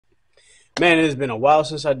Man, it has been a while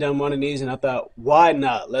since I've done one of these, and I thought, why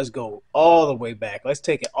not? Let's go all the way back. Let's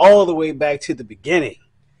take it all the way back to the beginning.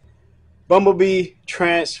 Bumblebee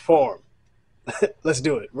transform. Let's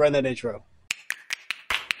do it. Run that intro.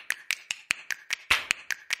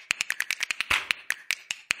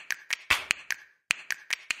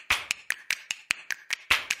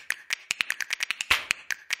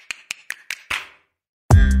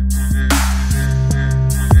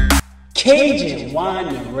 Cajun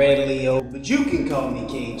wine and red Leo, but you can call me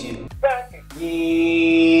Cajun. Back again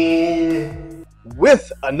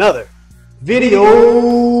with another video.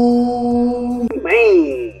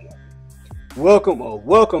 Man,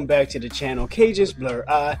 welcome back to the channel, Cajun's Blur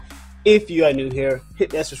Eye. If you are new here,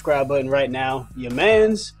 hit that subscribe button right now. Your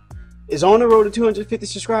man's is on the road to 250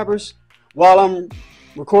 subscribers while I'm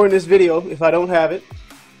recording this video, if I don't have it.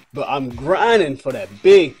 But I'm grinding for that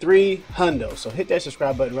big 300. So hit that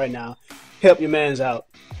subscribe button right now. Help your mans out.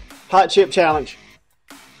 Hot chip challenge.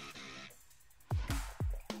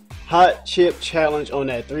 Hot chip challenge on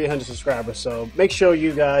that 300 subscribers. So make sure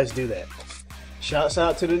you guys do that. Shouts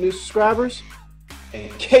out to the new subscribers.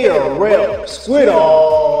 And KRL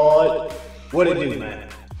Squidard. What it do, man?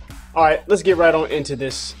 Alright, let's get right on into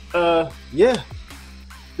this. Yeah.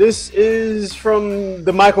 This is from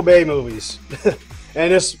the Michael Bay movies.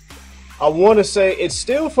 And I want to say it's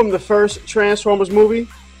still from the first Transformers movie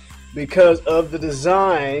because of the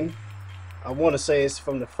design. I want to say it's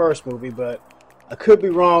from the first movie, but I could be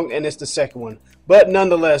wrong and it's the second one. But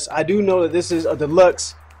nonetheless, I do know that this is a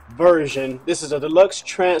deluxe version. This is a deluxe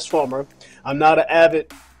Transformer. I'm not an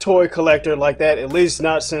avid toy collector like that, at least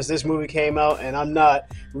not since this movie came out, and I'm not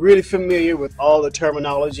really familiar with all the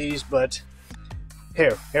terminologies, but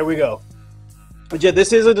here we go. But yeah,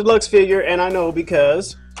 this is a deluxe figure, and I know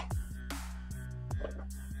because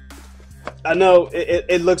I know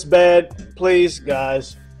it looks bad. Please,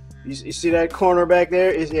 guys, you see that corner back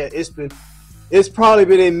there? It's probably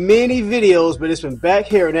been in many videos, but it's been back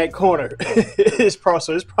here in that corner. It's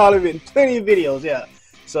probably been plenty of videos, yeah.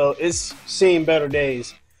 So it's seen better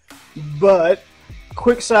days. But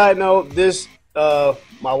quick side note, this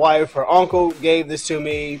my wife, her uncle gave this to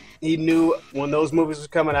me. He knew when those movies was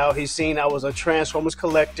coming out. He seen I was a Transformers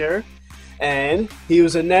collector, and he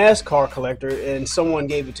was a NASCAR collector, and someone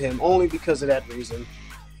gave it to him only because of that reason.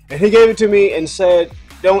 And he gave it to me and said,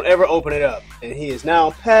 don't ever open it up. And he is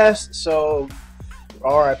now passed, so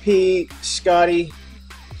RIP Scotty.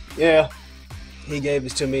 Yeah, he gave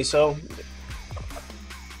this to me, so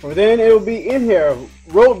for then it'll be in here.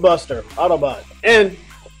 Roadbuster Autobot. And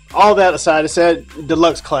all that aside, it said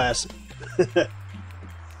deluxe class.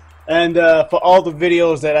 And for all the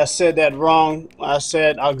videos that I said that wrong, I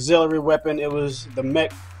said auxiliary weapon. It was the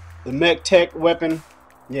mech tech weapon.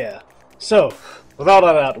 Yeah. So with all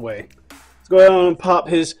that out of the way, let's go ahead and pop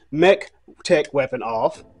his mech tech weapon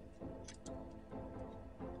off.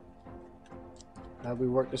 How we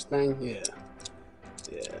work this thing? Yeah.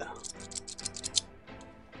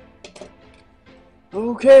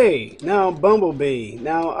 Okay, now Bumblebee.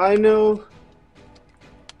 Now I know,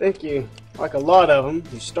 thank you, like a lot of them,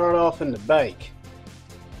 you start off in the bike.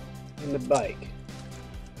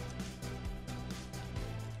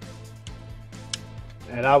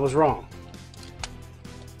 And I was wrong.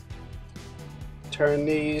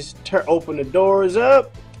 Open the doors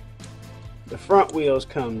up. The front wheels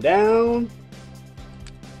come down.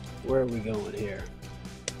 Where are we going here?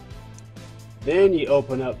 Then you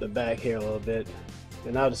open up the back here a little bit.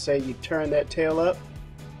 And I'll just say you turn that tail up.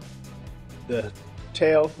 The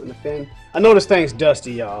tail and the fin. I know this thing's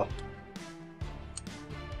dusty, y'all.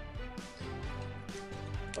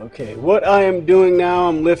 Okay, what I am doing now,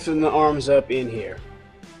 I'm lifting the arms up in here.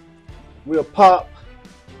 We'll pop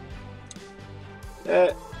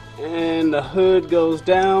that, and the hood goes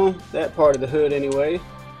down. That part of the hood anyway.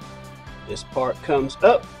 This part comes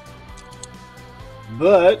up.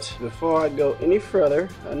 But before I go any further,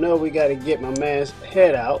 I know we got to get my man's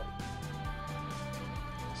head out.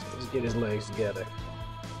 So let's get his legs together.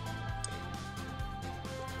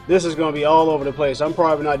 This is going to be all over the place. I'm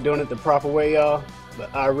probably not doing it the proper way, y'all, but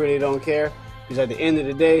I really don't care, because at the end of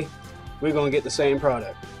the day, we're going to get the same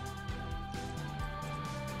product.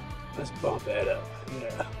 Let's bump that up.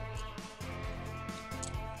 Yeah.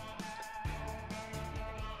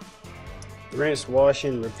 Rinse, wash,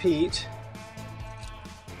 and repeat.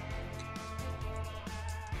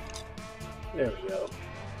 There we go.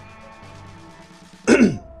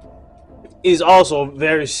 He's also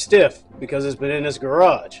very stiff because it's been in this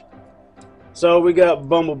garage. So we got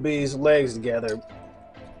Bumblebee's legs together.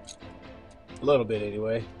 A little bit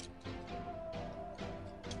anyway.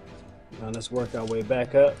 Now let's work our way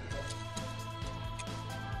back up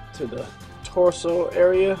to the torso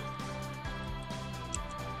area.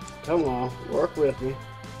 Come on, work with me.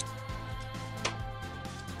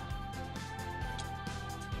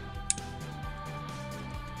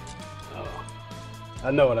 Oh,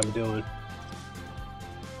 I know what I'm doing.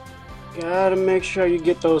 Gotta make sure you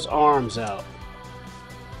get those arms out.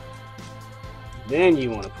 Then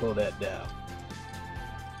you want to pull that down.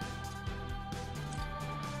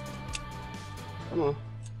 Come on.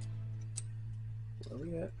 Where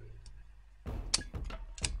we at?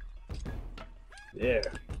 There.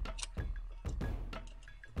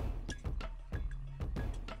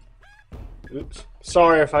 Oops.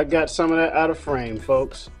 Sorry if I got some of that out of frame,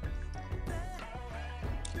 folks.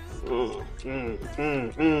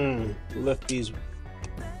 Lift these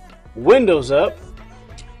windows up.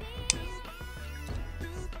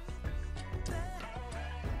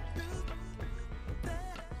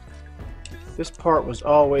 This part was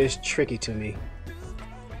always tricky to me.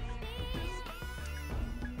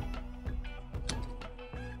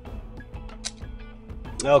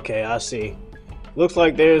 Okay, I see. Looks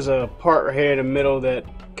like there's a part right here in the middle that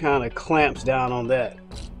kind of clamps down on that.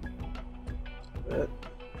 But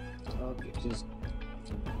I'll just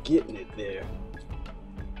getting it there.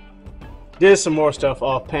 Did some more stuff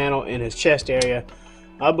off panel in his chest area.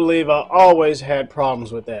 I believe I always had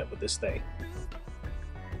problems with that with this thing.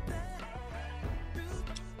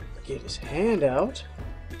 Get his hand out.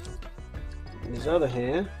 And his other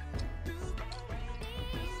hand.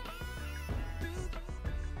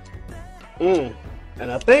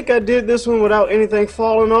 And I think I did this one without anything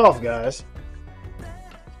falling off, guys.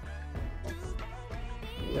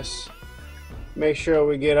 Let's make sure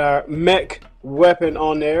we get our mech weapon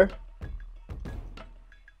on there.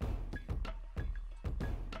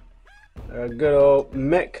 Our good old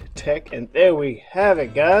mech tech, and there we have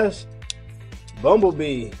it, guys.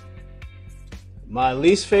 Bumblebee. My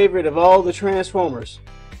least favorite of all the Transformers.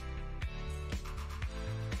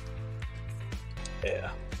 Yeah.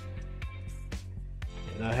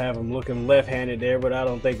 And I have him looking left-handed there, but I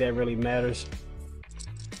don't think that really matters.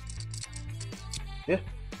 Yeah.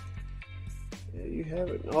 There you have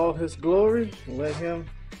it in all his glory. Let him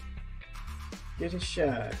get his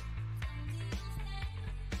shine.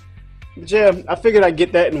 But yeah, I figured I'd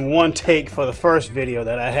get that in one take for the first video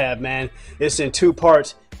that I have, man. It's in 2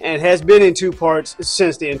 parts and has been in 2 parts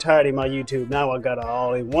since the entirety of my YouTube. Now I got it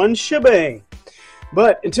all in one shebang.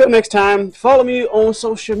 But until next time, follow me on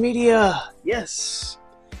social media. Yes.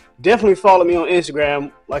 Definitely follow me on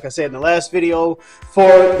Instagram, like I said in the last video, for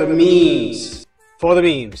the memes. For the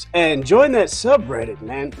memes. And join that subreddit,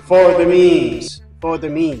 man. For the memes. For the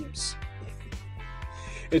memes.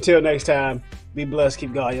 Until next time, be blessed,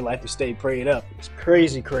 keep God your life, and stay prayed up. It's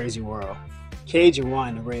crazy, crazy world. Cajun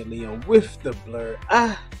wine, the red Leo with the blur.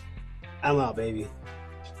 I'm out, baby.